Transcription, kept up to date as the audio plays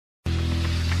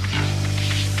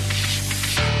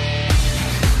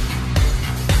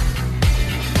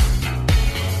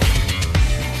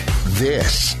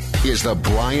This is the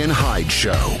Brian Hyde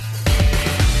Show.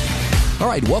 All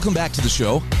right, welcome back to the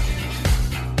show.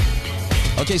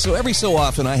 Okay, so every so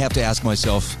often I have to ask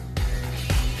myself,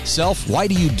 Self, why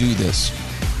do you do this?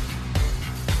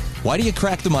 Why do you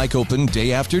crack the mic open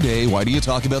day after day? Why do you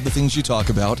talk about the things you talk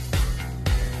about?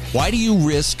 Why do you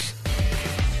risk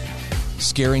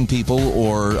scaring people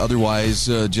or otherwise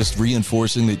just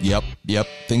reinforcing that, yep,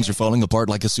 things are falling apart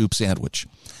like a soup sandwich?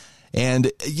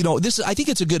 And, I think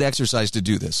it's a good exercise to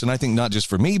do this. And I think not just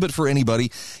for me, but for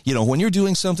anybody. When you're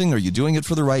doing something, are you doing it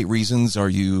for the right reasons?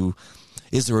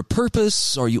 Is there a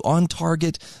purpose? Are you on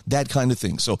target? That kind of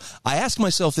thing. So I ask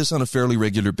myself this on a fairly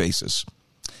regular basis.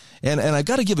 And I've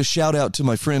got to give a shout out to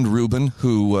my friend Ruben,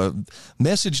 who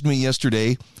messaged me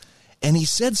yesterday, and he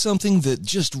said something that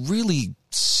just really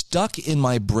stuck in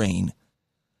my brain.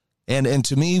 And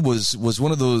to me was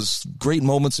one of those great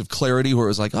moments of clarity where it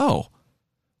was like, oh,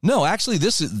 no, actually,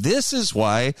 this is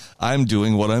why I'm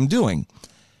doing what I'm doing.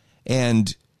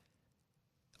 And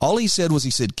all he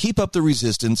said, keep up the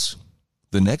resistance.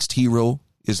 The next hero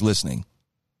is listening.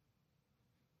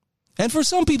 And for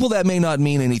some people, that may not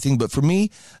mean anything, but for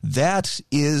me, that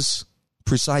is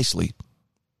precisely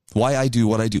why I do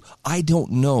what I do. I don't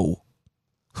know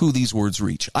who these words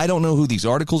reach. I don't know who these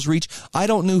articles reach. I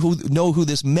don't know who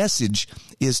this message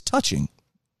is touching.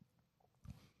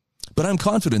 But I'm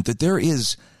confident that there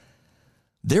is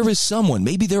someone,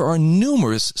 maybe there are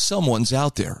numerous someones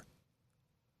out there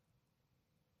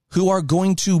who are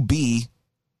going to be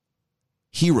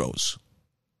heroes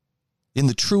in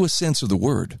the truest sense of the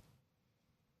word.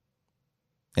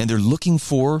 And they're looking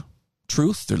for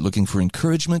truth. They're looking for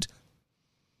encouragement.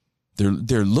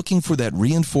 They're looking for that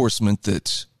reinforcement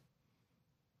that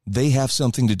they have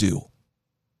something to do.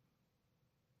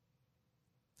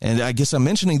 And I guess I'm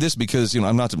mentioning this because,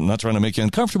 I'm not trying to make you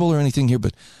uncomfortable or anything here,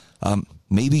 but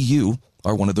maybe you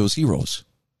are one of those heroes.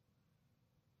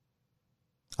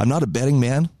 I'm not a betting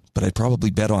man, but I'd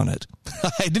probably bet on it.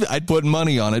 I'd put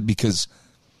money on it because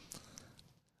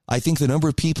I think the number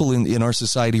of people in our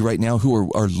society right now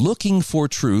who are looking for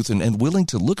truth and willing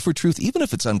to look for truth, even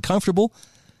if it's uncomfortable,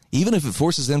 even if it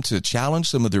forces them to challenge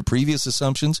some of their previous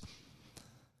assumptions,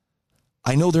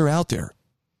 I know they're out there.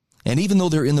 And even though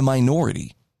they're in the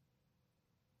minority,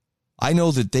 I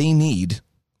know that they need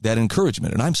that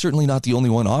encouragement. And I'm certainly not the only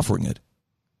one offering it.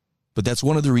 But that's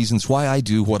one of the reasons why I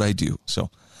do what I do. So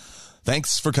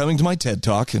thanks for coming to my TED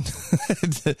Talk. And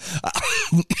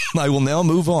I will now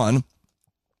move on.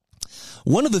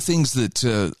 One of the things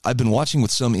that I've been watching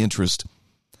with some interest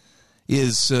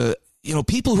is,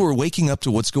 people who are waking up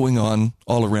to what's going on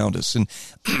all around us. And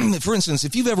for instance,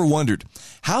 if you've ever wondered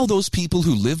how those people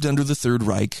who lived under the Third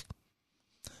Reich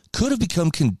could have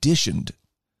become conditioned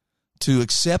to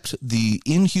accept the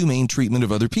inhumane treatment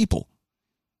of other people.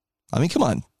 I mean, come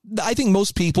on. I think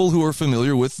most people who are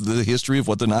familiar with the history of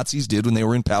what the Nazis did when they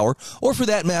were in power, or for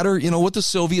that matter, what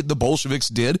the Bolsheviks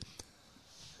did,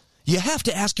 you have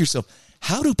to ask yourself,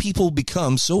 how do people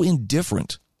become so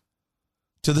indifferent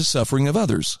to the suffering of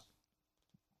others?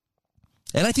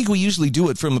 And I think we usually do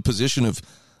it from a position of,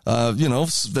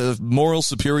 the moral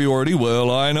superiority. Well,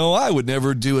 I know I would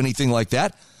never do anything like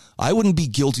that. I wouldn't be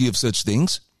guilty of such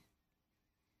things.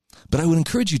 But I would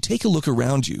encourage you, take a look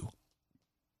around you.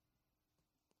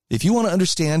 If you want to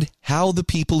understand how the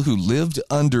people who lived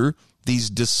under these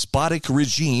despotic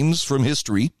regimes from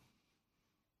history,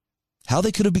 how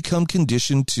they could have become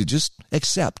conditioned to just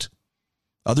accept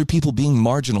other people being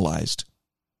marginalized,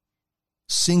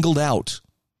 singled out,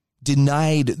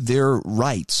 denied their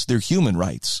rights, their human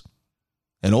rights,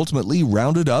 and ultimately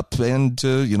rounded up and,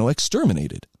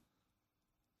 exterminated.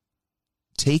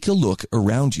 Take a look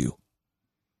around you.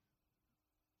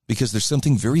 Because there's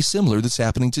something very similar that's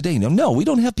happening today. Now, no, we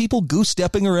don't have people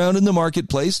goose-stepping around in the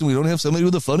marketplace, and we don't have somebody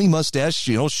with a funny mustache,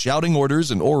 shouting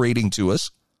orders and orating to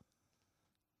us.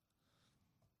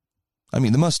 I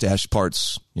mean, the mustache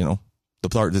part's, the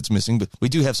part that's missing, but we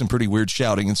do have some pretty weird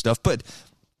shouting and stuff. But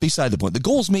beside the point, the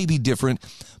goals may be different,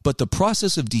 but the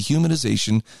process of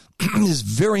dehumanization is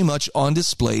very much on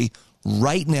display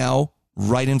right now,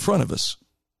 right in front of us.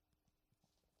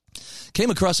 Came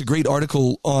across a great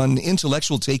article on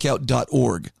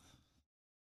intellectualtakeout.org.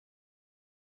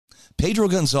 Pedro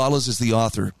Gonzalez is the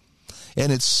author, and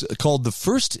it's called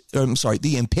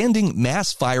The Impending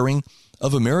Mass Firing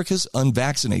of America's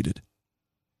Unvaccinated.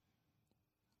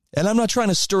 And I'm not trying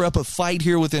to stir up a fight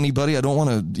here with anybody. I don't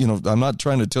want to, I'm not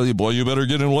trying to tell you, boy, you better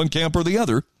get in one camp or the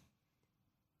other.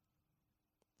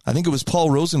 I think it was Paul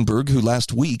Rosenberg who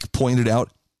last week pointed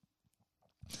out,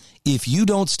 if you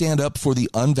don't stand up for the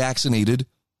unvaccinated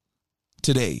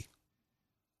today,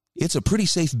 it's a pretty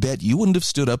safe bet you wouldn't have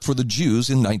stood up for the Jews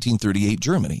in 1938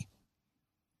 Germany.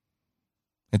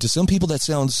 And to some people that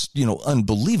sounds,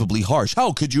 unbelievably harsh.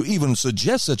 How could you even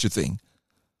suggest such a thing?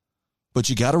 But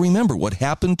you got to remember what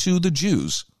happened to the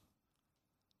Jews.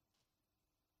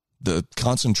 The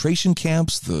concentration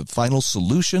camps, the final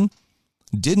solution,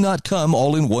 did not come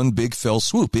all in one big fell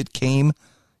swoop. It came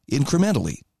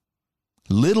incrementally.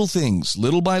 Little things,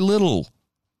 little by little.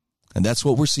 And that's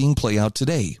what we're seeing play out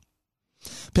today.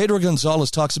 Pedro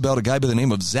Gonzalez talks about a guy by the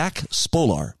name of Zach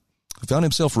Spolar, who found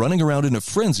himself running around in a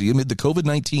frenzy amid the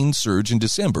COVID-19 surge in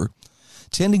December,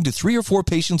 tending to 3 or 4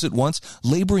 patients at once,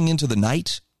 laboring into the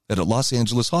night at a Los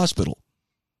Angeles hospital.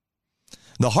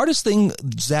 The hardest thing,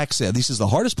 Zach said, he says the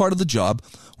hardest part of the job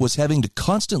was having to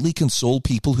constantly console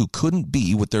people who couldn't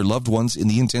be with their loved ones in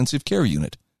the intensive care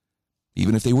unit,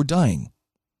 even if they were dying.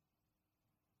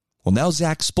 Well, now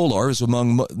Zach Spolar is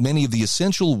among many of the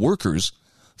essential workers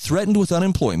threatened with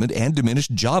unemployment and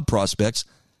diminished job prospects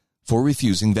for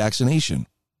refusing vaccination.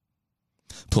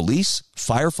 Police,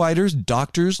 firefighters,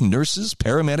 doctors, nurses,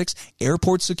 paramedics,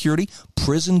 airport security,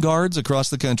 prison guards across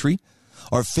the country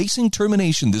are facing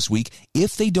termination this week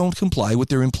if they don't comply with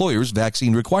their employer's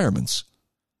vaccine requirements.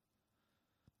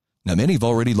 Now, many have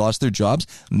already lost their jobs.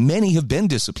 Many have been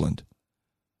disciplined.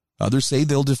 Others say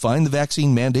they'll define the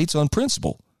vaccine mandates on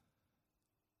principle.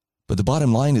 But the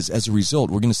bottom line is, as a result,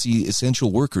 we're going to see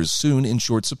essential workers soon in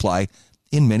short supply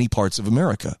in many parts of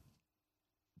America.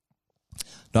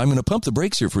 Now, I'm going to pump the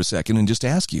brakes here for a second and just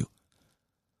ask you,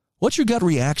 what's your gut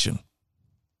reaction?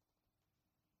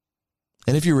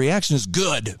 And if your reaction is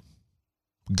good,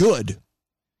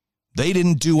 they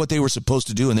didn't do what they were supposed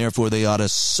to do and therefore they ought to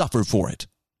suffer for it,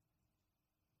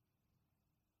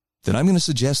 then I'm going to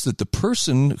suggest that the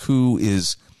person who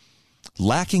is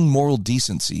lacking moral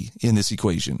decency in this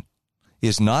equation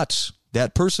is not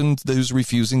that person who's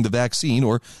refusing the vaccine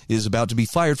or is about to be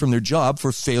fired from their job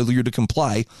for failure to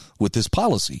comply with this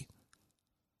policy.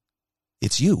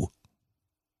 It's you.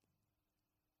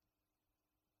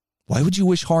 Why would you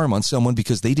wish harm on someone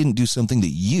because they didn't do something that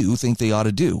you think they ought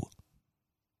to do?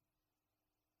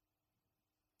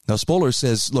 Now, Spolar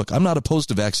says, look, I'm not opposed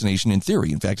to vaccination in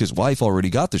theory. In fact, his wife already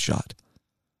got the shot.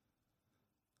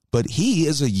 But he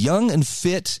is a young and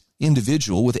fit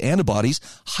individual with antibodies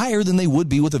higher than they would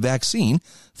be with a vaccine,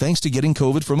 thanks to getting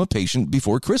COVID from a patient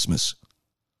before Christmas.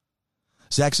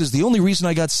 Zach says, the only reason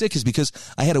I got sick is because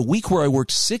I had a week where I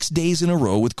worked 6 days in a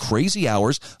row with crazy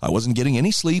hours. I wasn't getting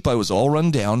any sleep. I was all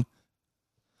run down.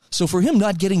 So for him,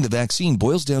 not getting the vaccine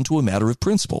boils down to a matter of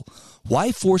principle.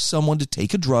 Why force someone to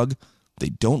take a drug they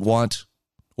don't want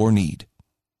or need?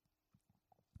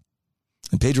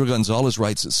 And Pedro Gonzalez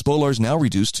writes that Spolar is now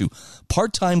reduced to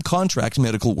part-time contract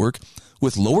medical work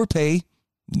with lower pay,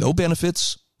 no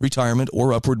benefits, retirement,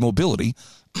 or upward mobility,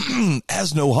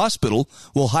 as no hospital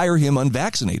will hire him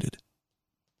unvaccinated.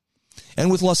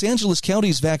 And with Los Angeles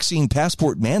County's vaccine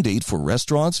passport mandate for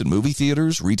restaurants and movie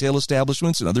theaters, retail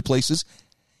establishments, and other places,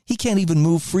 he can't even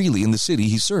move freely in the city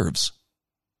he serves.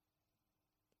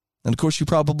 And of course, you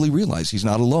probably realize he's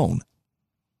not alone.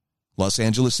 Los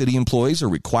Angeles City employees are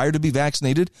required to be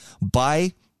vaccinated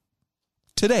by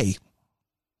today.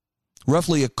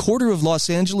 Roughly a quarter of Los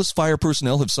Angeles fire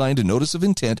personnel have signed a notice of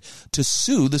intent to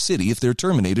sue the city if they're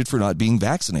terminated for not being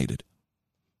vaccinated.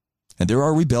 And there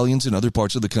are rebellions in other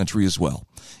parts of the country as well.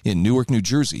 In Newark, New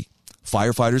Jersey,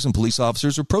 firefighters and police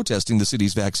officers are protesting the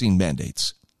city's vaccine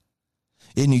mandates.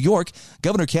 In New York,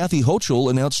 Governor Kathy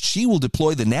Hochul announced she will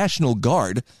deploy the National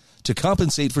Guard to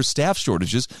compensate for staff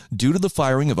shortages due to the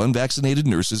firing of unvaccinated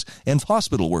nurses and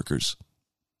hospital workers.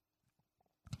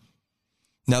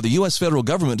 Now, the U.S. federal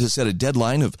government has set a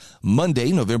deadline of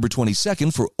Monday, November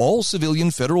 22nd, for all civilian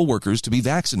federal workers to be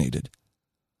vaccinated.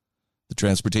 The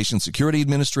Transportation Security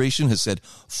Administration has said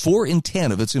 4 in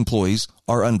 10 of its employees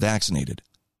are unvaccinated.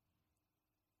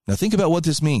 Now, think about what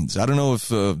this means. I don't know if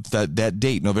that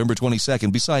date, November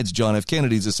 22nd, besides John F.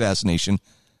 Kennedy's assassination,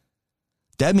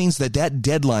 that means that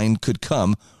deadline could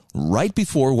come right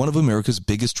before one of America's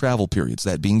biggest travel periods,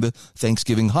 that being the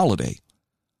Thanksgiving holiday.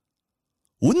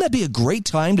 Wouldn't that be a great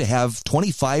time to have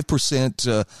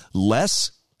 25%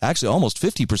 less, actually almost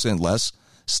 50% less,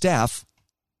 staff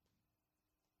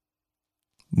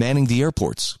manning the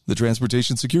airports, the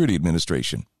Transportation Security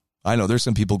Administration? I know there's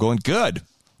some people going, good,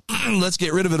 let's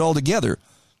get rid of it altogether.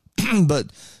 But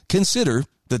consider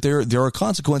that there are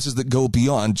consequences that go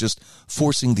beyond just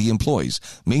forcing the employees.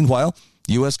 Meanwhile,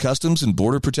 U.S. Customs and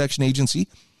Border Protection Agency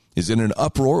is in an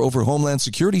uproar over Homeland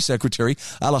Security Secretary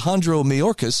Alejandro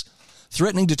Mayorkas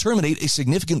threatening to terminate a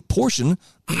significant portion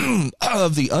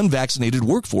of the unvaccinated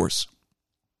workforce.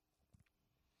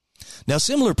 Now,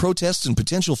 similar protests and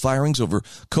potential firings over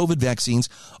COVID vaccines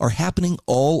are happening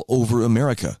all over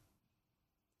America.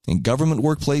 In government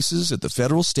workplaces at the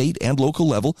federal, state, and local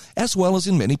level, as well as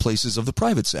in many places of the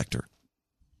private sector.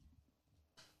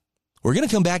 We're going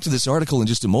to come back to this article in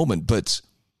just a moment, but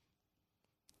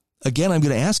again, I'm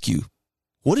going to ask you,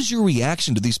 what is your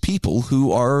reaction to these people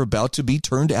who are about to be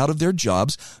turned out of their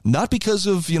jobs, not because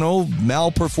of,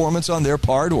 malperformance on their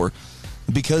part or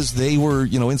because they were,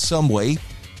 in some way,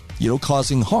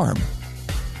 causing harm?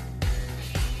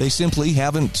 They simply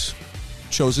haven't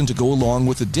chosen to go along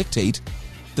with a dictate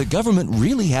the government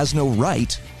really has no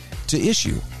right to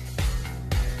issue.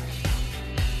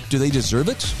 Do they deserve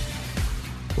it?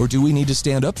 Or do we need to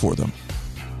stand up for them?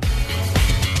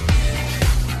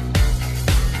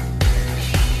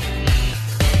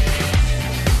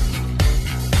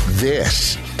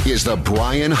 This is the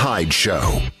Brian Hyde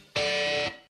Show.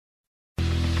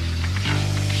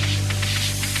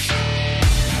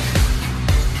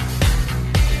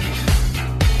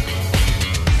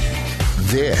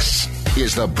 This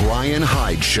is the Brian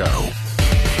Hyde Show.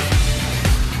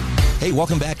 Hey,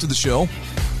 welcome back to the show.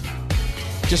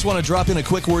 Just want to drop in a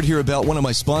quick word here about one of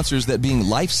my sponsors, that being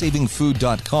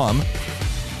lifesavingfood.com.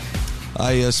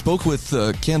 I spoke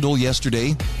with Kendall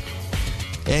yesterday,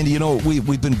 and,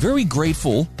 we've been very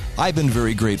grateful. I've been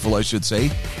very grateful, I should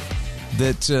say,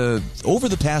 that over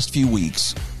the past few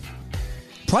weeks,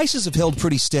 prices have held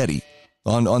pretty steady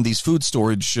on these food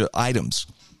storage items.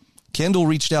 Kendall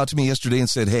reached out to me yesterday and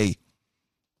said, hey,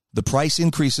 the price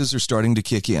increases are starting to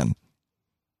kick in.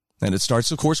 And it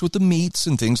starts, of course, with the meats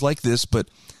and things like this, but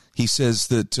he says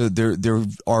that there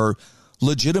are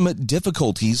legitimate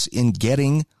difficulties in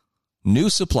getting new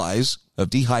supplies of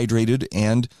dehydrated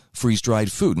and freeze-dried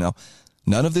food. Now,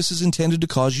 none of this is intended to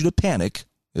cause you to panic.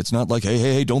 It's not like,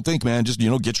 hey, don't think, man. Just,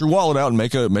 get your wallet out and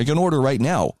make an order right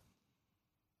now.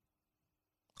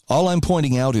 All I'm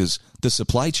pointing out is the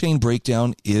supply chain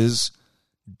breakdown is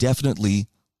definitely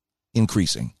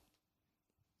increasing.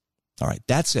 All right,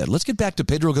 that said, let's get back to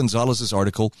Pedro Gonzalez's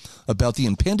article about the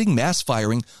impending mass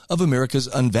firing of America's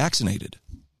unvaccinated.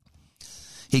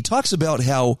 He talks about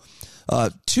how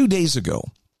 2 days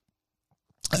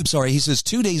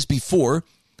before,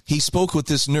 he spoke with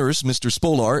this nurse, Mr.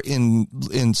 Spolar,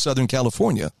 in Southern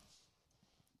California.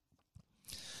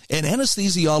 An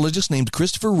anesthesiologist named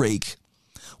Christopher Rake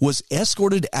was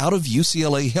escorted out of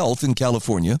UCLA Health in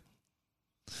California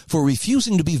for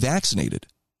refusing to be vaccinated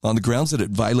on the grounds that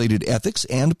it violated ethics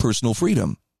and personal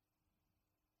freedom.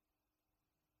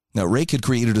 Now, Rake had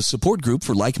created a support group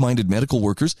for like-minded medical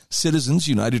workers, Citizens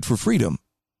United for Freedom.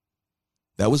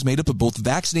 That was made up of both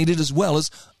vaccinated as well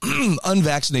as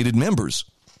unvaccinated members.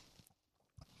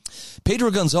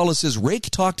 Pedro Gonzalez says Rake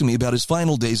talked to me about his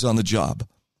final days on the job.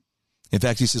 In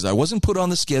fact, he says, I wasn't put on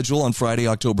the schedule on Friday,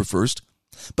 October 1st,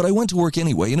 but I went to work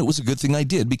anyway, and it was a good thing I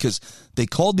did because they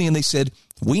called me and they said,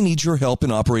 we need your help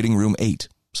in operating room 8.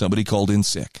 Somebody called in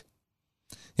sick.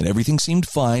 And everything seemed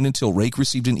fine until Rake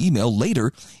received an email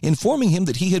later informing him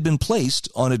that he had been placed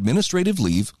on administrative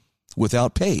leave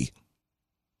without pay.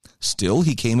 Still,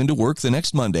 he came into work the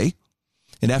next Monday,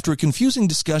 and after a confusing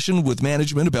discussion with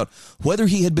management about whether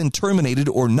he had been terminated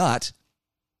or not,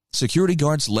 security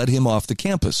guards led him off the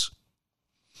campus.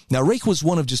 Now, Rake was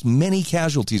one of just many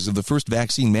casualties of the first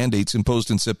vaccine mandates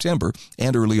imposed in September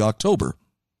and early October.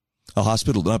 A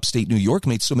hospital in upstate New York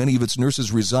made so many of its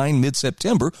nurses resign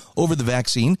mid-September over the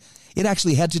vaccine, it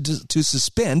actually had to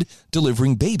suspend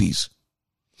delivering babies.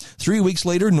 3 weeks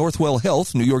later, Northwell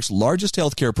Health, New York's largest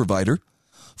healthcare provider,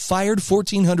 fired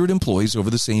 1,400 employees over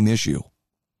the same issue.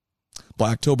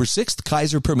 By October 6th,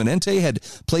 Kaiser Permanente had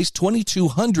placed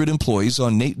 2,200 employees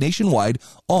on nationwide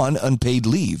on unpaid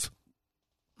leave.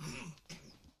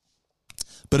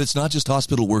 But it's not just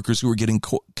hospital workers who are getting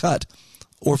cut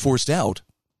or forced out.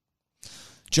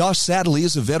 Josh Sadley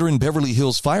is a veteran Beverly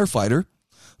Hills firefighter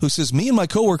who says, me and my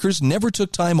coworkers never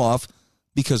took time off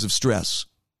because of stress.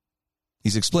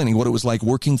 He's explaining what it was like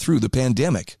working through the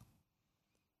pandemic.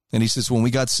 And he says, when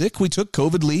we got sick, we took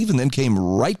COVID leave and then came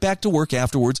right back to work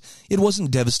afterwards. It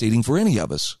wasn't devastating for any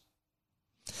of us.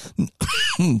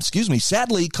 Excuse me.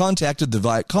 Sadly, contracted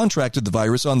the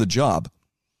virus on the job.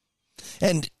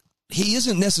 And he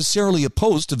isn't necessarily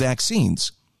opposed to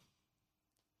vaccines.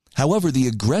 However, the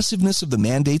aggressiveness of the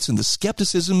mandates and the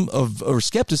skepticism of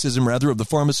the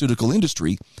pharmaceutical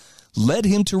industry led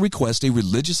him to request a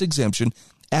religious exemption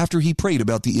after he prayed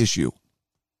about the issue.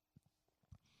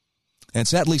 And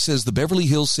Sadly says the Beverly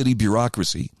Hills city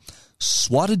bureaucracy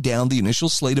swatted down the initial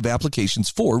slate of applications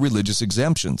for religious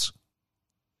exemptions.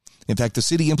 In fact, the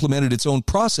city implemented its own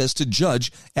process to judge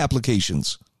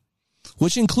applications.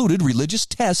 which included religious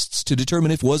tests to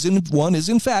determine if one is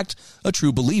in fact a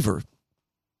true believer.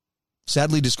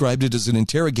 Sadly described it as an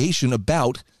interrogation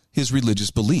about his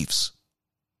religious beliefs.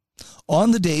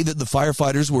 On the day that the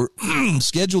firefighters were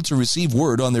scheduled to receive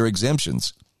word on their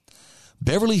exemptions,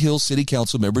 Beverly Hills City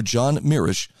Council member John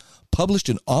Mirisch published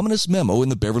an ominous memo in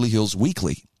the Beverly Hills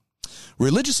Weekly.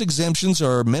 Religious exemptions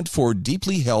are meant for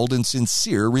deeply held and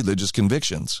sincere religious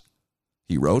convictions.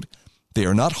 He wrote, they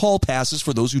are not hall passes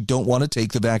for those who don't want to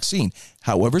take the vaccine,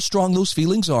 however strong those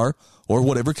feelings are, or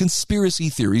whatever conspiracy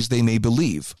theories they may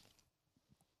believe.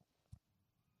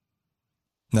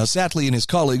 Now, Sattler and his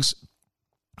colleagues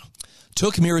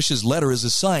took Mirisch's letter as a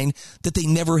sign that they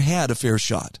never had a fair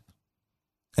shot.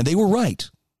 And they were right.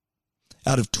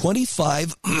 Out of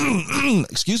 25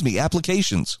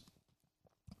 applications,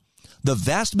 the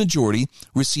vast majority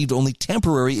received only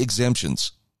temporary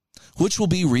exemptions, which will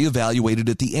be reevaluated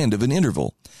at the end of an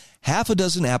interval. Half a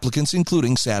dozen applicants,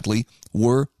 including Sattler,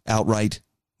 were outright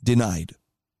denied.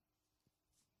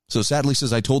 So Sattler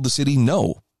says, I told the city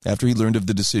no after he learned of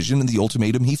the decision and the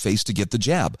ultimatum he faced to get the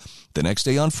jab. The next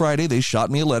day on Friday, they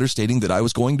shot me a letter stating that I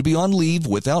was going to be on leave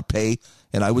without pay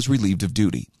and I was relieved of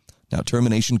duty. Now,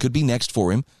 termination could be next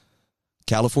for him.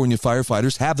 California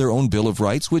firefighters have their own Bill of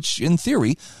Rights, which, in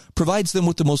theory, provides them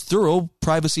with the most thorough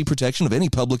privacy protection of any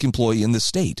public employee in the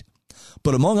state.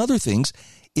 But among other things,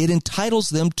 it entitles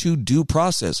them to due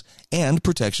process and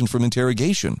protection from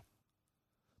interrogation.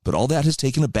 But all that has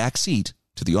taken a back seat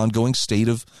to the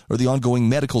ongoing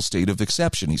medical state of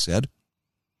exception, he said.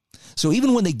 So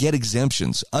even when they get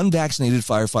exemptions, unvaccinated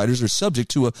firefighters are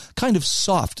subject to a kind of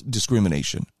soft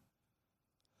discrimination.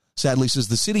 Sadly says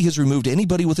the city has removed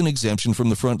anybody with an exemption from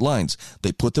the front lines.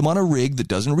 They put them on a rig that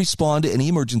doesn't respond to any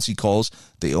emergency calls.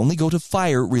 They only go to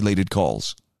fire-related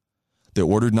calls. They're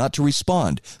ordered not to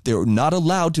respond. They're not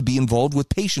allowed to be involved with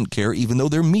patient care, even though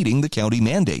they're meeting the county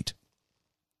mandate.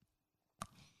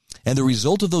 And the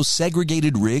result of those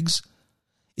segregated rigs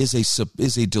is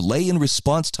a delay in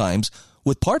response times,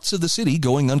 with parts of the city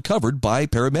going uncovered by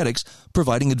paramedics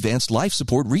providing advanced life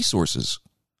support resources.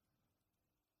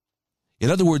 In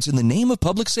other words, in the name of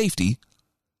public safety,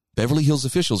 Beverly Hills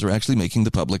officials are actually making the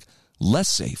public less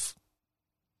safe.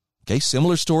 Okay,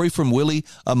 similar story from Willie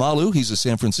Amalu. He's a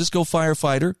San Francisco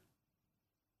firefighter.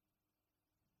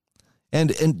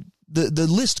 And the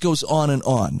list goes on and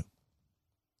on.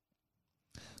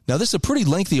 Now, this is a pretty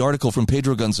lengthy article from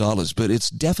Pedro Gonzalez, but it's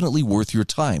definitely worth your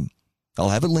time. I'll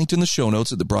have it linked in the show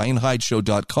notes at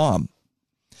thebrianhydeshow.com.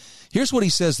 Here's what he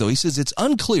says, though. He says it's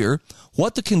unclear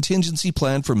what the contingency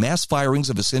plan for mass firings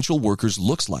of essential workers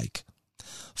looks like.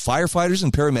 Firefighters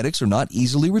and paramedics are not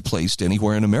easily replaced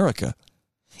anywhere in America.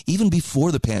 Even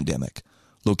before the pandemic,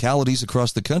 localities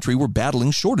across the country were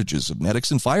battling shortages of medics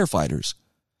and firefighters.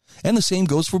 And the same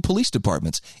goes for police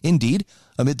departments. Indeed,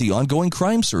 amid the ongoing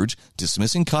crime surge,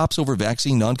 dismissing cops over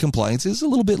vaccine noncompliance is a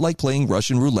little bit like playing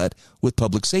Russian roulette with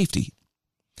public safety.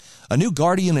 A new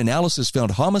Guardian analysis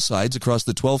found homicides across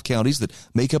the 12 counties that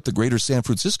make up the greater San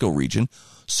Francisco region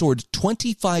soared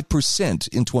 25%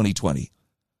 in 2020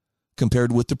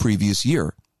 compared with the previous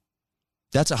year.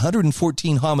 That's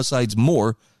 114 homicides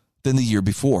more than the year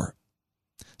before.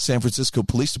 San Francisco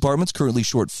Police Department's currently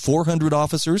short 400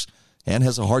 officers and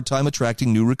has a hard time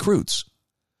attracting new recruits.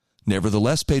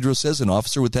 Nevertheless, Pedro says an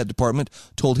officer with that department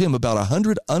told him about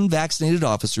 100 unvaccinated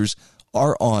officers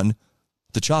are on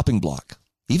the chopping block.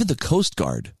 Even the Coast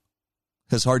Guard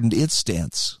has hardened its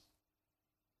stance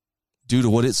due to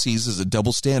what it sees as a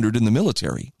double standard in the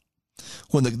military.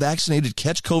 When the vaccinated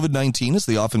catch COVID-19, as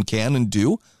they often can and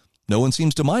do, no one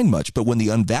seems to mind much. But when the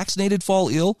unvaccinated fall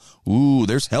ill,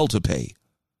 there's hell to pay.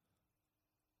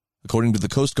 According to the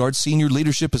Coast Guard, senior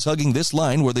leadership is hugging this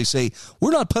line where they say,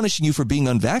 we're not punishing you for being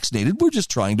unvaccinated, we're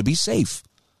just trying to be safe.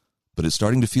 But it's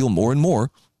starting to feel more and more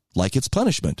like it's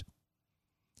punishment.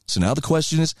 So now the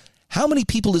question is, how many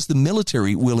people is the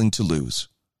military willing to lose?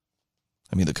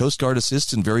 I mean, the Coast Guard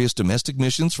assists in various domestic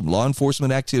missions, from law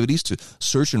enforcement activities to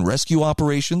search and rescue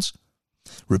operations.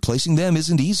 Replacing them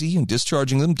isn't easy, and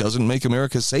discharging them doesn't make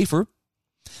America safer.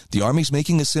 The Army's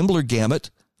making a similar gamut.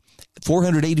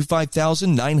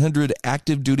 485,900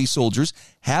 active duty soldiers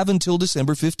have until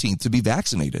December 15th to be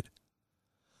vaccinated.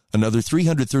 Another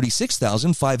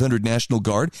 336,500 National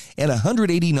Guard and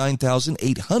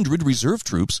 189,800 reserve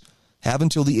troops have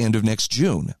until the end of next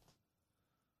June.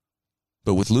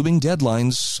 But with looming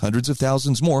deadlines, hundreds of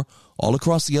thousands more all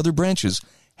across the other branches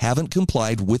haven't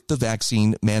complied with the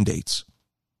vaccine mandates.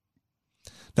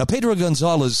 Now, Pedro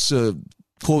Gonzalez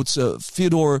quotes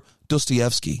Fyodor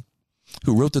Dostoevsky,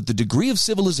 who wrote that the degree of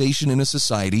civilization in a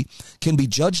society can be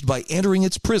judged by entering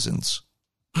its prisons.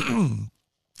 And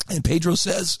Pedro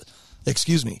says,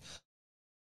 Excuse me.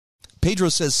 Pedro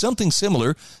says something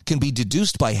similar can be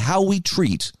deduced by how we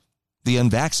treat the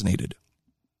unvaccinated.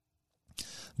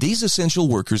 These essential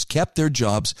workers kept their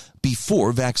jobs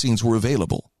before vaccines were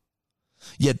available.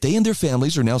 Yet they and their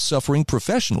families are now suffering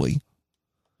professionally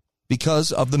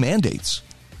because of the mandates.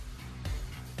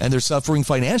 And they're suffering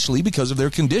financially because of their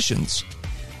conditions.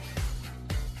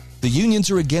 The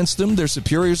unions are against them. Their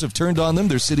superiors have turned on them.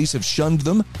 Their cities have shunned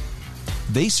them.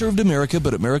 They served America,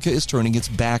 but America is turning its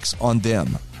backs on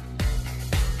them.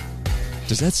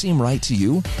 Does that seem right to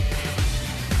you?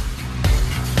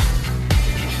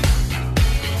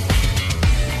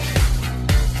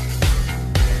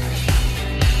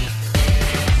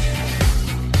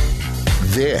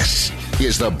 This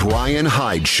is the Brian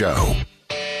Hyde Show.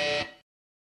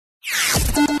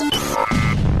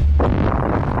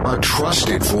 A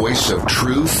trusted voice of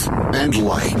truth and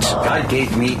light. God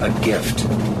gave me a gift.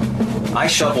 I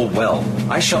shovel well.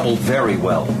 I shovel very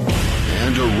well.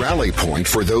 And a rally point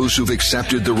for those who've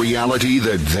accepted the reality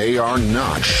that they are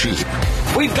not sheep.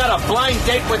 We've got a blind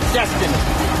date with destiny.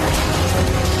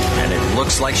 And it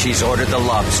looks like she's ordered the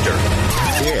lobster.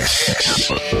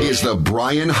 This is the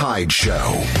Brian Hyde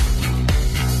Show.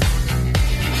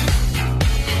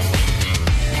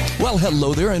 Well,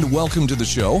 hello there and welcome to the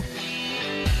show.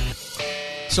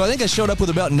 So I think I showed up with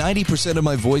about 90% of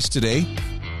my voice today.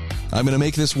 I'm going to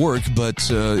make this work, but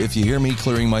if you hear me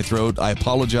clearing my throat, I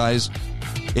apologize.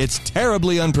 It's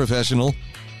terribly unprofessional,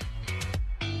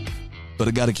 but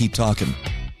I got to keep talking.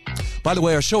 By the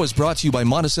way, our show is brought to you by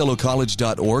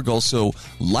MonticelloCollege.org, also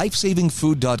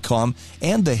LifesavingFood.com,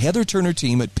 and the Heather Turner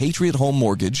team at Patriot Home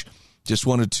Mortgage. Just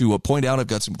wanted to point out I've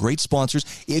got some great sponsors.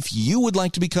 If you would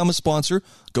like to become a sponsor,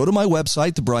 go to my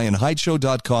website,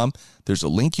 thebrianhydeshow.com. There's a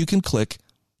link you can click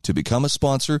to become a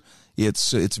sponsor.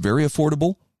 It's very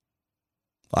affordable.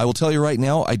 I will tell you right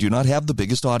now, I do not have the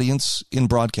biggest audience in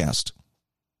broadcast,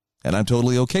 and I'm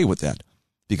totally okay with that.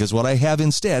 Because what I have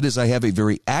instead is I have a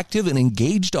very active and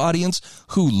engaged audience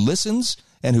who listens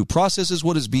and who processes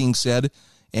what is being said.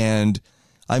 And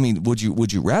I mean, would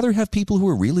you rather have people who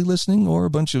are really listening or a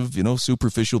bunch of,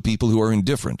 superficial people who are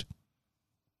indifferent?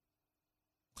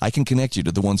 I can connect you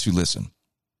to the ones who listen.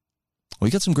 We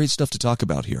got some great stuff to talk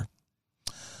about here.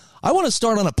 I want to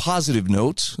start on a positive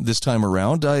note this time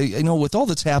around. With all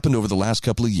that's happened over the last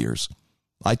couple of years,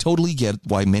 I totally get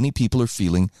why many people are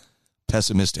feeling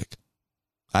pessimistic.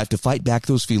 I have to fight back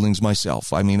those feelings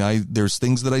myself. I mean, there's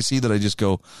things that I see that I just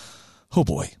go, oh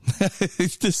boy,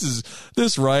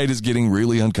 this ride is getting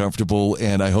really uncomfortable,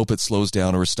 and I hope it slows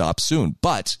down or stops soon.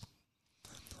 But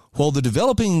while the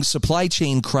developing supply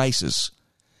chain crisis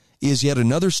is yet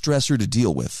another stressor to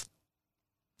deal with,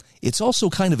 it's also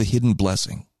kind of a hidden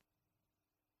blessing.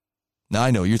 Now,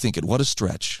 I know you're thinking, what a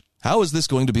stretch. How is this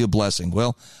going to be a blessing?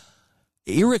 Well,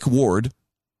 Eric Ward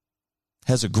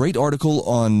has a great article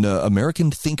on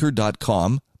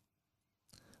AmericanThinker.com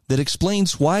that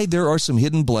explains why there are some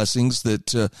hidden blessings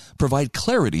that provide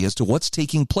clarity as to what's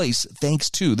taking place thanks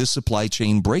to this supply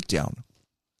chain breakdown.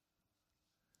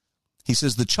 He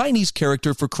says the Chinese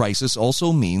character for crisis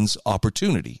also means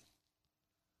opportunity.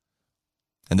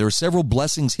 And there are several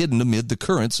blessings hidden amid the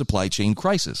current supply chain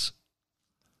crisis.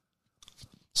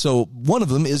 So one of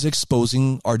them is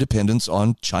exposing our dependence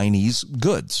on Chinese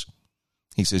goods.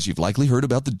 He says you've likely heard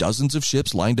about the dozens of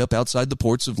ships lined up outside the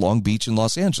ports of Long Beach and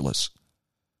Los Angeles.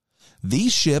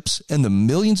 These ships and the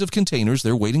millions of containers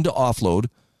they're waiting to offload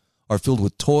are filled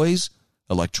with toys,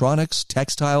 electronics,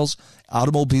 textiles,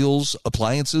 automobiles,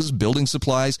 appliances, building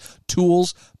supplies,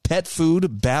 tools, pet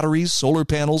food, batteries, solar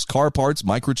panels, car parts,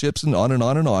 microchips, and on and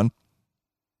on and on.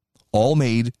 All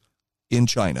made in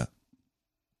China.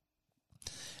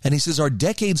 And he says our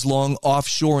decades-long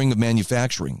offshoring of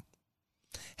manufacturing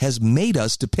has made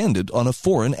us dependent on a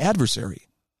foreign adversary.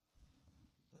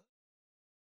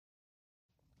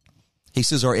 He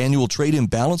says our annual trade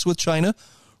imbalance with China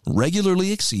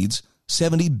regularly exceeds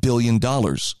 $70 billion.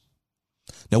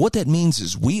 Now, what that means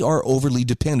is we are overly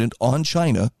dependent on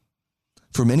China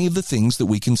for many of the things that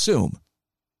we consume.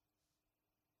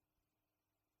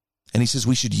 And he says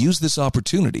we should use this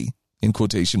opportunity, in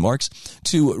quotation marks,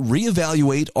 to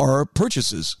reevaluate our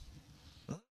purchases.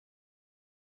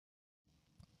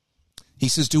 He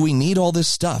says, do we need all this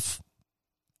stuff?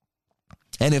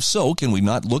 And if so, can we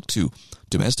not look to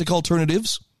domestic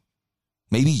alternatives?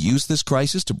 Maybe use this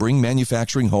crisis to bring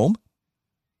manufacturing home?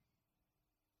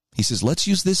 He says, let's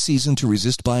use this season to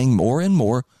resist buying more and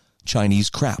more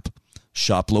Chinese crap.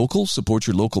 Shop local, support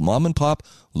your local mom and pop,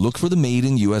 look for the Made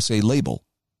in USA label.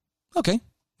 Okay,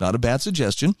 not a bad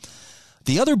suggestion.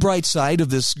 The other bright side of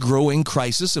this growing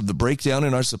crisis of the breakdown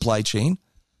in our supply chain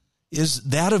is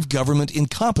that of government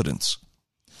incompetence.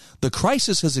 The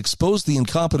crisis has exposed the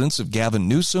incompetence of Gavin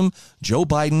Newsom, Joe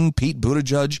Biden, Pete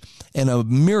Buttigieg, and a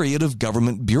myriad of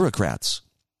government bureaucrats.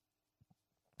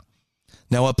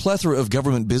 Now, a plethora of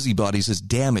government busybodies has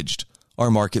damaged our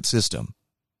market system.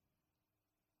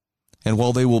 And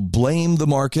while they will blame the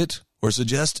market or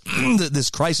suggest that this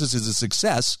crisis is a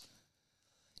success,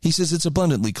 he says it's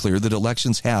abundantly clear that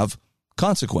elections have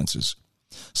consequences.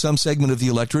 Some segment of the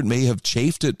electorate may have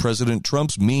chafed at President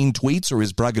Trump's mean tweets or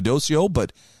his braggadocio,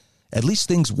 but at least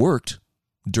things worked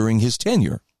during his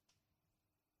tenure.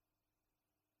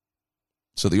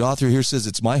 So the author here says,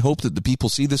 it's my hope that the people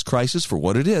see this crisis for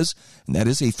what it is, and that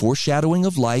is a foreshadowing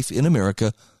of life in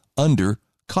America under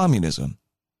communism.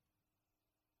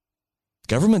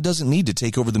 Government doesn't need to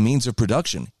take over the means of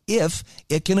production if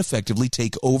it can effectively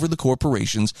take over the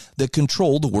corporations that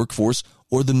control the workforce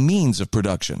or the means of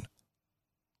production.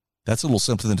 That's a little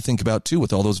something to think about, too,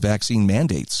 with all those vaccine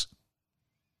mandates.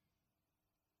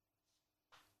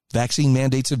 Vaccine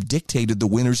mandates have dictated the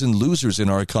winners and losers in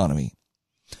our economy.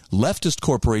 Leftist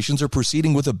corporations are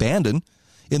proceeding with abandon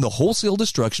in the wholesale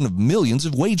destruction of millions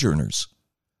of wage earners.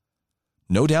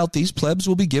 No doubt these plebs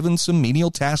will be given some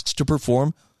menial tasks to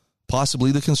perform,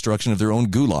 possibly the construction of their own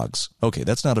gulags. Okay,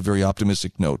 that's not a very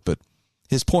optimistic note, but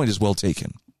his point is well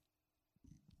taken.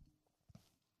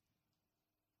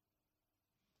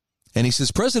 And he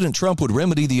says President Trump would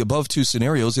remedy the above two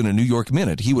scenarios in a New York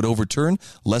minute. He would overturn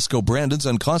Lesko Brandon's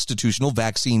unconstitutional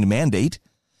vaccine mandate,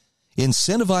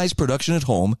 incentivize production at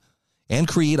home, and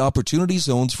create opportunity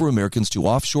zones for Americans to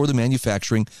onshore the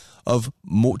manufacturing of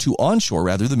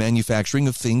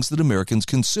things that Americans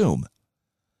consume.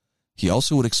 He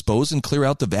also would expose and clear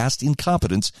out the vast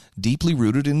incompetence deeply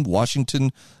rooted in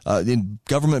in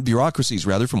government bureaucracies,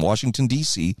 from Washington,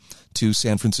 D.C. to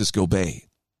San Francisco Bay.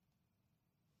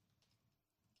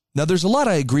 Now, there's a lot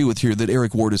I agree with here that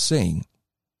Eric Ward is saying.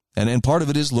 And part of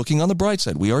it is looking on the bright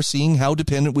side. We are seeing how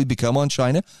dependent we become on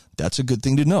China. That's a good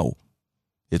thing to know.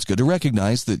 It's good to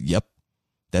recognize that,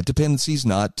 that dependency is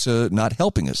not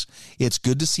helping us. It's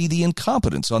good to see the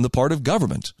incompetence on the part of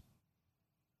government.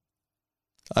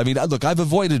 I mean, look, I've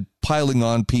avoided piling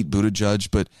on Pete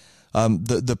Buttigieg, but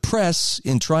the press,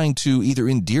 in trying to either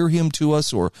endear him to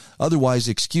us or otherwise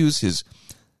excuse his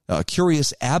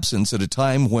curious absence at a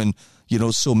time when,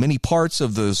 so many parts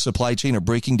of the supply chain are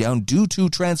breaking down due to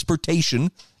transportation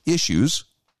issues.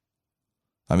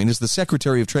 I mean, as the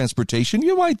Secretary of Transportation,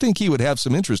 you might think he would have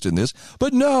some interest in this,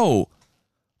 but no.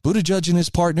 Buttigieg and his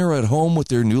partner are at home with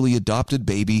their newly adopted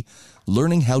baby,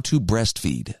 learning how to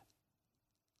breastfeed.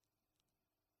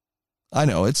 I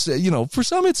know, it's, for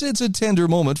some it's a tender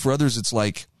moment. For others, it's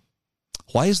like,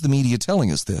 why is the media telling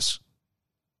us this?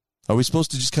 Are we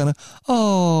supposed to just kind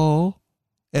of,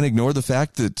 and ignore the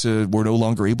fact that we're no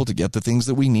longer able to get the things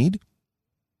that we need?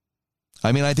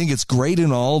 I mean, I think it's great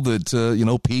and all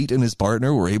that, Pete and his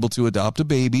partner were able to adopt a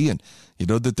baby and,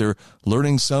 that they're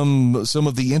learning some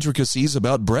of the intricacies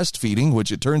about breastfeeding,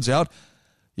 which it turns out,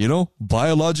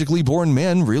 biologically born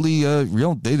men really,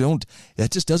 that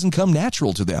just doesn't come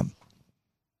natural to them.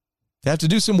 They have to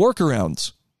do some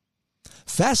workarounds.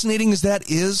 Fascinating as that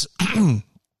is,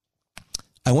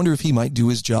 I wonder if he might do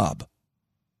his job.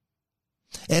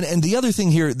 And the other thing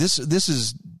here, this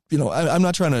is, I'm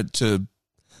not trying to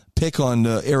pick on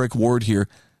Eric Ward here.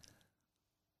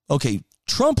 Okay,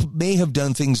 Trump may have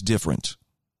done things different,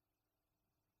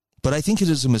 but I think it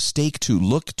is a mistake to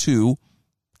look to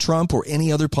Trump or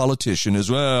any other politician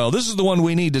as, well, this is the one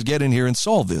we need to get in here and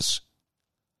solve this.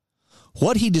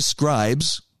 What he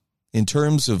describes in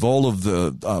terms of all of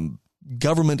the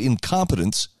government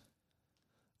incompetence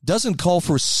doesn't call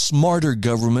for smarter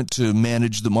government to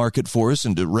manage the market for us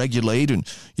and to regulate and,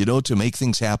 to make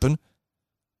things happen.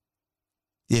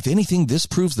 If anything, this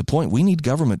proves the point. We need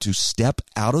government to step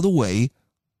out of the way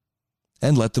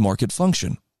and let the market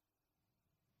function.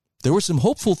 There were some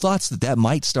hopeful thoughts that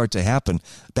might start to happen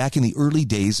back in the early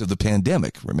days of the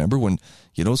pandemic. Remember when,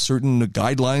 certain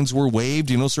guidelines were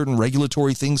waived, certain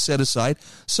regulatory things set aside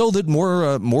so that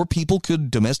more people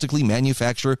could domestically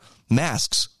manufacture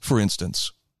masks, for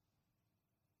instance.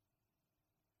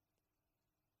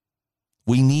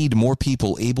 We need more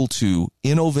people able to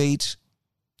innovate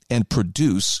and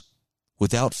produce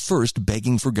without first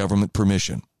begging for government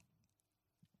permission.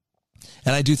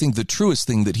 And I do think the truest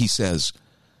thing that he says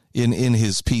in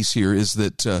his piece here is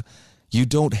that you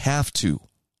don't have to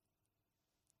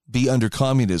be under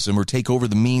communism or take over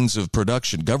the means of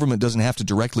production. Government doesn't have to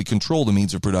directly control the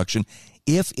means of production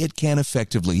if it can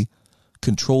effectively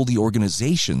control the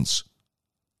organizations,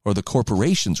 or the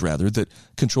corporations, rather, that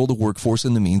control the workforce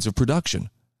and the means of production.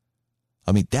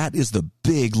 I mean, that is the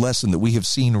big lesson that we have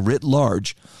seen writ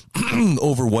large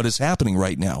over what is happening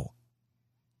right now.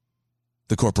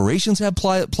 The corporations have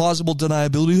plausible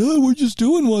deniability. Oh, we're just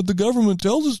doing what the government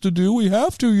tells us to do. We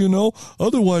have to,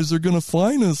 otherwise they're going to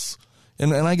fine us.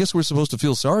 And I guess we're supposed to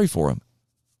feel sorry for them.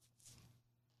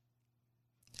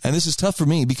 And this is tough for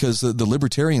me because the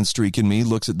libertarian streak in me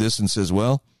looks at this and says,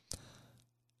 well,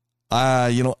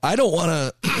 I don't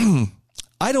want to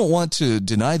I don't want to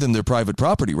deny them their private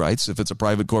property rights if it's a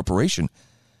private corporation.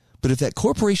 But if that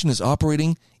corporation is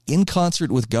operating in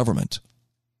concert with government,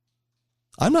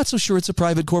 I'm not so sure it's a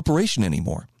private corporation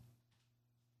anymore.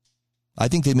 I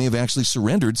think they may have actually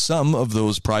surrendered some of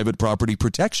those private property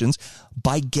protections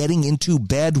by getting into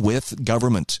bed with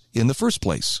government in the first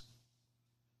place.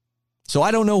 So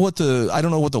I don't know what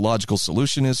the logical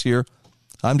solution is here.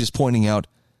 I'm just pointing out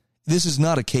this is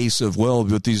not a case of, well,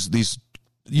 but these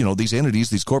entities,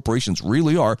 these corporations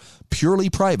really are purely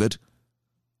private.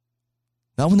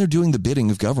 Not when they're doing the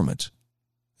bidding of government.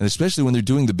 And especially when they're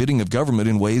doing the bidding of government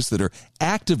in ways that are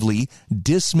actively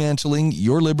dismantling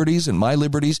your liberties and my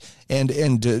liberties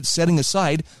and setting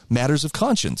aside matters of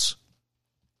conscience.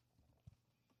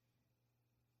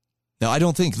 Now, I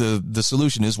don't think the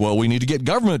solution is, well, we need to get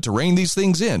government to rein these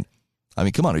things in. I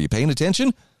mean, come on, are you paying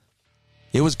attention?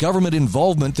 It was government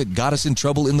involvement that got us in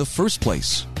trouble in the first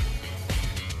place.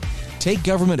 Take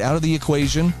government out of the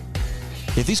equation.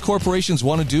 If these corporations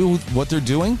want to do what they're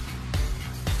doing,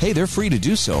 hey, they're free to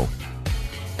do so.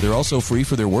 They're also free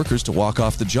for their workers to walk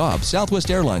off the job. Southwest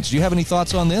Airlines, do you have any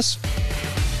thoughts on this?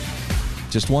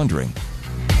 Just wondering.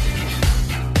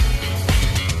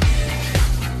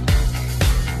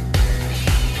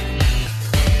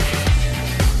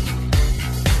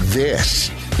 This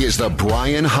is the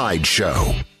Brian Hyde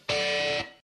Show.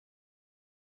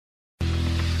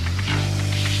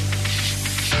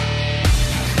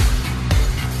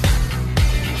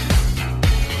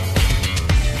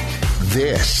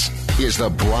 This is the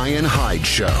Brian Hyde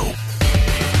Show.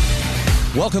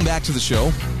 Welcome back to the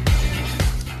show.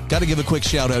 Got to give a quick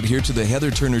shout out here to the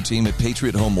Heather Turner team at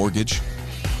Patriot Home Mortgage,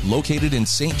 located in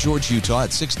St. George, Utah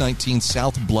at 619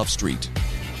 South Bluff Street.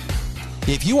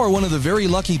 If you are one of the very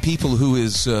lucky people who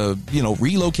is,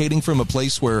 relocating from a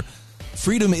place where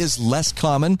freedom is less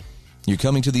common, you're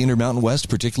coming to the Intermountain West,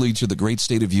 particularly to the great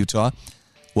state of Utah.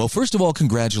 Well, first of all,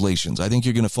 congratulations. I think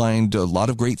you're going to find a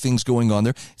lot of great things going on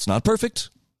there. It's not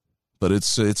perfect, but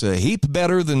it's a heap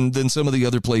better than some of the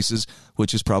other places,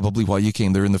 which is probably why you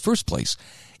came there in the first place.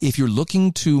 If you're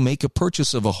looking to make a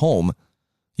purchase of a home,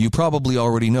 you probably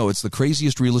already know it's the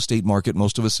craziest real estate market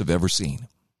most of us have ever seen.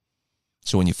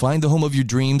 So when you find the home of your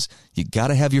dreams, you got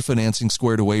to have your financing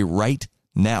squared away right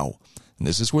now. And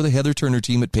this is where the Heather Turner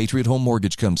team at Patriot Home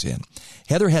Mortgage comes in.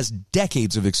 Heather has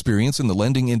decades of experience in the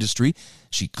lending industry.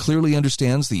 She clearly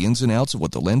understands the ins and outs of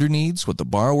what the lender needs, what the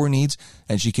borrower needs,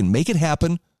 and she can make it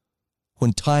happen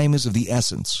when time is of the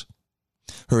essence.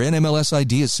 Her NMLS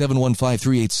ID is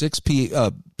 715386.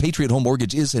 Patriot Home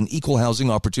Mortgage is an equal housing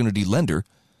opportunity lender,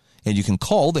 and you can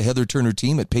call the Heather Turner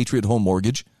team at Patriot Home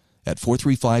Mortgage at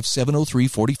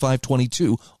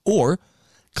 435-703-4522, or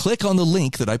click on the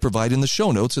link that I provide in the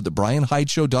show notes at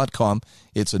thebrianhydeshow.com.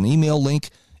 It's an email link,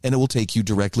 and it will take you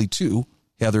directly to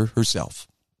Heather herself.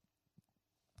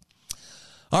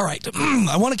 All right,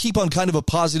 I want to keep on kind of a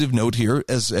positive note here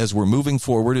as we're moving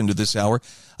forward into this hour.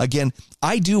 Again,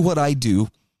 I do what I do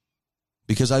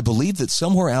because I believe that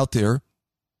somewhere out there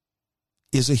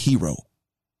is a hero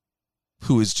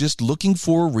who is just looking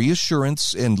for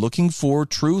reassurance and looking for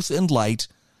truth and light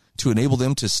to enable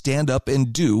them to stand up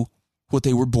and do what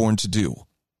they were born to do.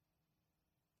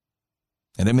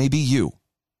 And it may be you.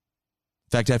 In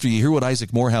fact, after you hear what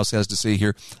Isaac Morehouse has to say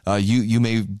here, you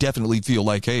may definitely feel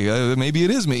like, hey, maybe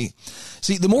it is me.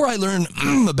 See, the more I learn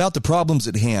about the problems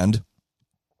at hand,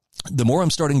 the more I'm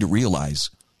starting to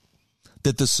realize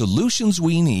that the solutions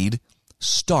we need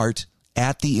start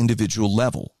at the individual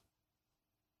level.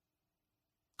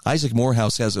 Isaac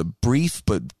Morehouse has a brief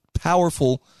but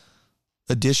powerful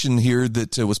edition here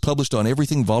that was published on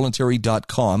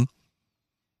everythingvoluntary.com.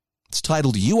 It's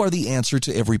titled, You Are the Answer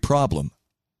to Every Problem.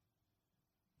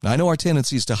 Now, I know our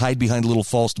tendency is to hide behind a little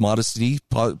false modesty,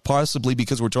 possibly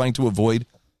because we're trying to avoid,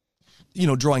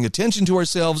 drawing attention to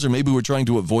ourselves, or maybe we're trying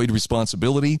to avoid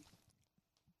responsibility.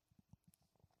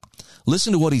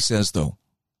 Listen to what he says, though.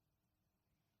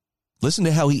 Listen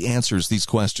to how he answers these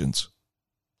questions.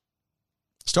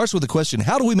 Starts with the question,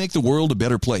 how do we make the world a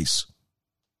better place?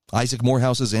 Isaac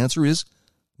Morehouse's answer is,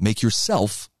 make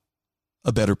yourself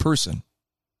a better person.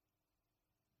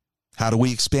 How do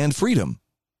we expand freedom?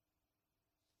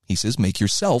 He says, make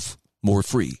yourself more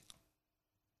free.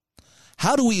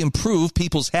 How do we improve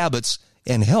people's habits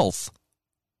and health.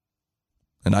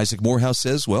 And Isaac Morehouse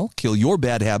says, well, kill your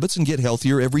bad habits and get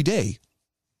healthier every day.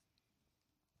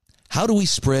 How do we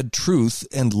spread truth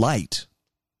and light?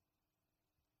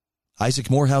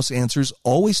 Isaac Morehouse answers,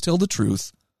 always tell the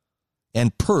truth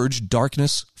and purge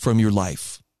darkness from your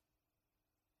life.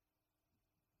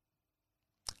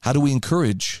 How do we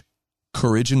encourage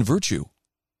courage and virtue?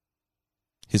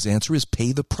 His answer is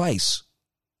pay the price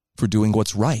for doing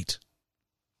what's right.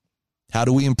 How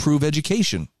do we improve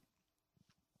education?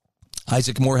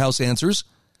 Isaac Morehouse answers,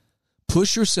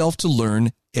 push yourself to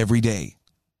learn every day.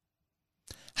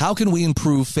 How can we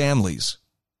improve families?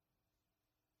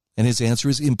 And his answer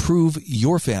is improve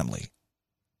your family.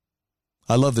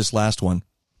 I love this last one.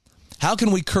 How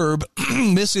can we curb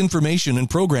misinformation and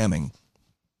programming?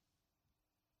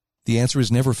 The answer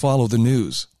is never follow the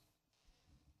news.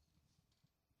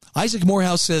 Isaac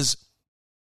Morehouse says,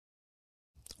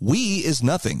 we is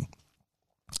nothing.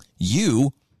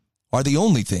 You are the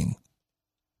only thing.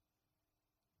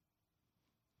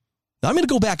 Now, I'm going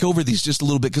to go back over these just a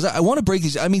little bit because I want to break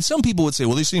these. I mean, some people would say,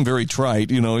 well, they seem very trite.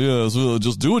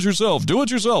 Just do it yourself. Do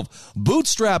it yourself.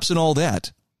 Bootstraps and all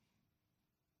that.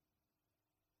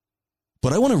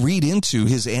 But I want to read into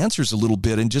his answers a little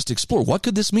bit and just explore, what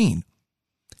could this mean?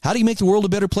 How do you make the world a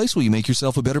better place? Well, you make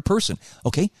yourself a better person.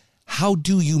 Okay, how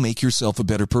do you make yourself a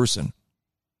better person?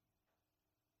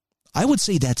 I would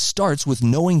say that starts with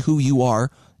knowing who you are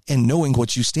and knowing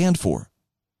what you stand for.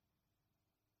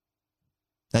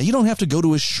 Now, you don't have to go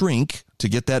to a shrink to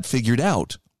get that figured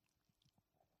out.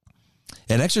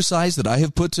 An exercise that I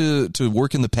have put to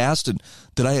work in the past and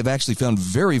that I have actually found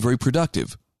very, very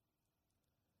productive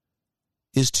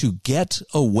is to get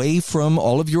away from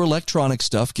all of your electronic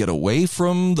stuff, get away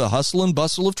from the hustle and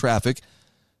bustle of traffic.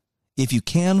 If you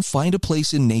can, find a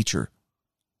place in nature,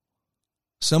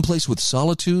 someplace with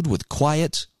solitude, with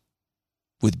quiet,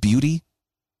 with beauty.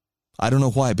 I don't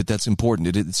know why, but that's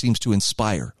important. It seems to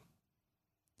inspire.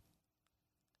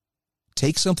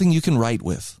 Take something you can write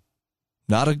with,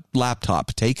 not a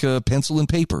laptop. Take a pencil and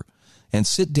paper and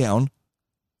sit down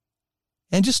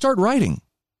and just start writing.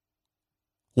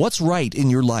 What's right in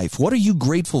your life? What are you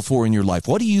grateful for in your life?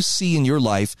 What do you see in your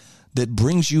life that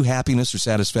brings you happiness or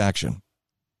satisfaction?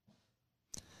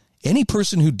 Any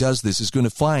person who does this is going to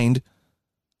find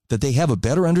that they have a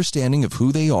better understanding of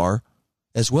who they are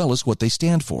as well as what they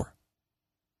stand for.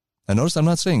 Now, notice I'm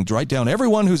not saying write down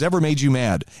everyone who's ever made you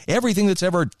mad, everything that's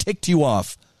ever ticked you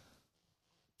off.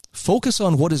 Focus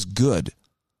on what is good,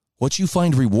 what you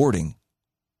find rewarding,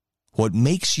 what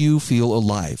makes you feel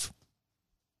alive.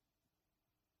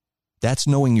 That's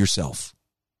knowing yourself.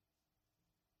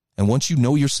 And once you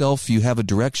know yourself, you have a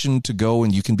direction to go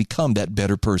and you can become that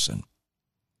better person.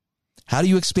 How do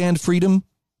you expand freedom?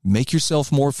 Make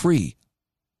yourself more free.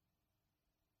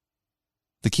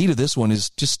 The key to this one is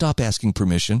just stop asking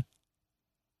permission.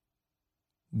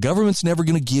 Government's never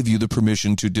going to give you the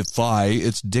permission to defy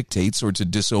its dictates or to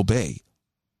disobey.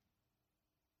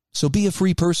 So be a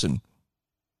free person.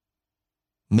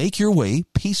 Make your way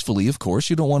peacefully, of course.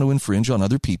 You don't want to infringe on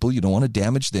other people. You don't want to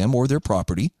damage them or their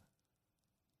property.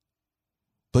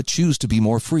 But choose to be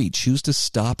more free. Choose to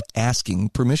stop asking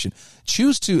permission.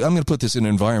 Choose to, I'm going to put this in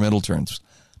environmental terms.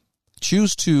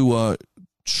 Choose to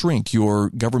shrink your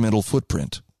governmental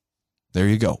footprint. There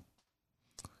you go.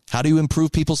 How do you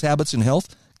improve people's habits and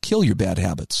health? Kill your bad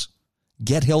habits.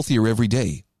 Get healthier every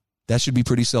day. That should be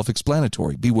pretty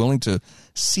self-explanatory. Be willing to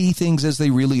see things as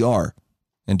they really are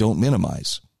and don't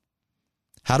minimize.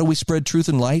 How do we spread truth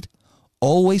and light?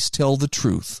 Always tell the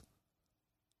truth.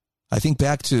 I think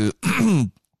back to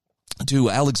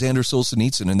Alexander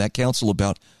Solzhenitsyn and that counsel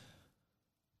about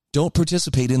don't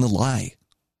participate in the lie.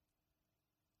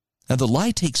 Now, the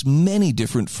lie takes many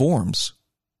different forms.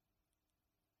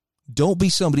 Don't be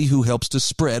somebody who helps to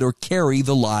spread or carry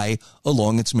the lie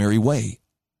along its merry way.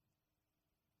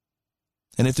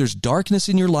 And if there's darkness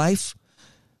in your life,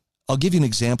 I'll give you an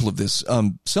example of this.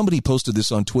 Somebody posted this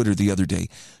on Twitter the other day.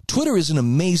 Twitter is an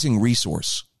amazing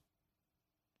resource.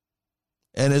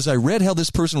 And as I read how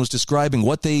this person was describing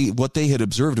what they had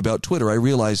observed about Twitter, I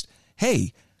realized,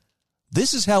 hey,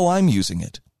 this is how I'm using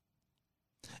it.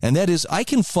 And that is, I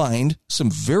can find some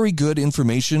very good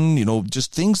information,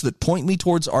 just things that point me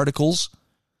towards articles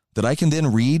that I can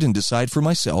then read and decide for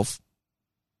myself.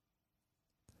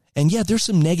 And yeah, there's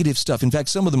some negative stuff. In fact,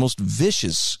 some of the most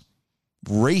vicious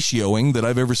ratioing that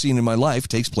I've ever seen in my life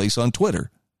takes place on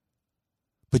Twitter.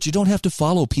 But you don't have to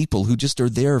follow people who just are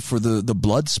there for the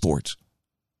blood sport.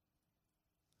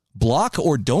 Block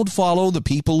or don't follow the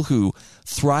people who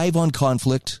thrive on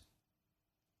conflict.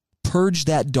 Purge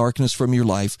that darkness from your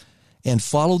life and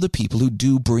follow the people who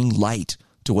do bring light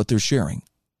to what they're sharing.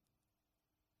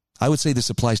 I would say this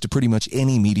applies to pretty much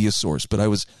any media source, but I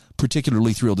was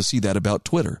particularly thrilled to see that about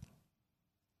Twitter.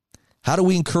 How do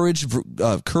we encourage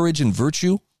courage and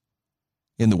virtue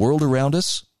in the world around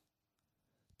us?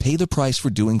 Pay the price for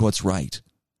doing what's right.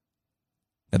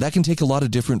 Now, that can take a lot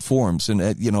of different forms. And,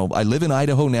 I live in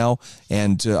Idaho now,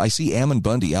 and I see Ammon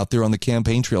Bundy out there on the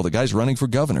campaign trail. The guy's running for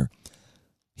governor.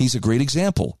 He's a great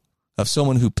example of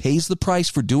someone who pays the price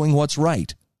for doing what's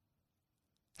right.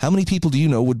 How many people do you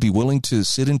know would be willing to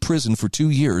sit in prison for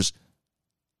 2 years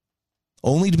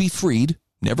only to be freed,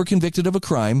 never convicted of a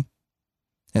crime,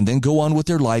 and then go on with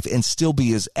their life and still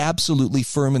be as absolutely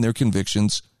firm in their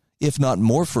convictions, if not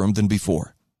more firm than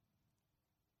before?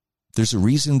 There's a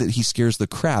reason that he scares the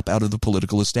crap out of the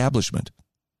political establishment.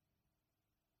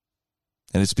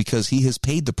 And it's because he has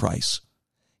paid the price.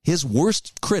 His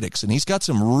worst critics, and he's got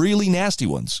some really nasty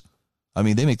ones. I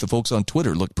mean, they make the folks on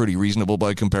Twitter look pretty reasonable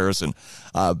by comparison.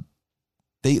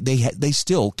 They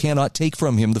still cannot take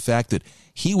from him the fact that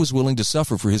he was willing to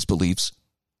suffer for his beliefs.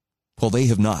 Well, they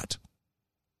have not.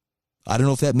 I don't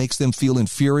know if that makes them feel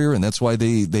inferior, and that's why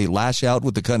they lash out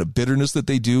with the kind of bitterness that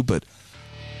they do, but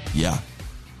yeah.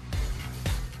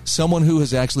 Someone who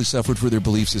has actually suffered for their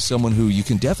beliefs is someone who you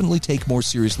can definitely take more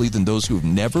seriously than those who have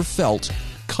never felt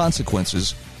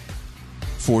consequences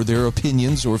for their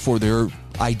opinions or for their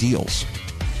ideals.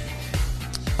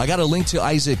 I got a link to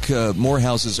Isaac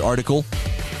Morehouse's article.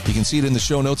 You can see it in the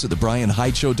show notes at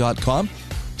thebrianhydeshow.com.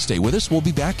 Stay with us. We'll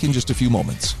be back in just a few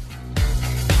moments.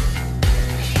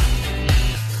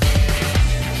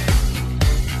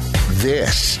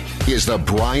 This is The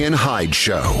Brian Hyde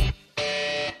Show.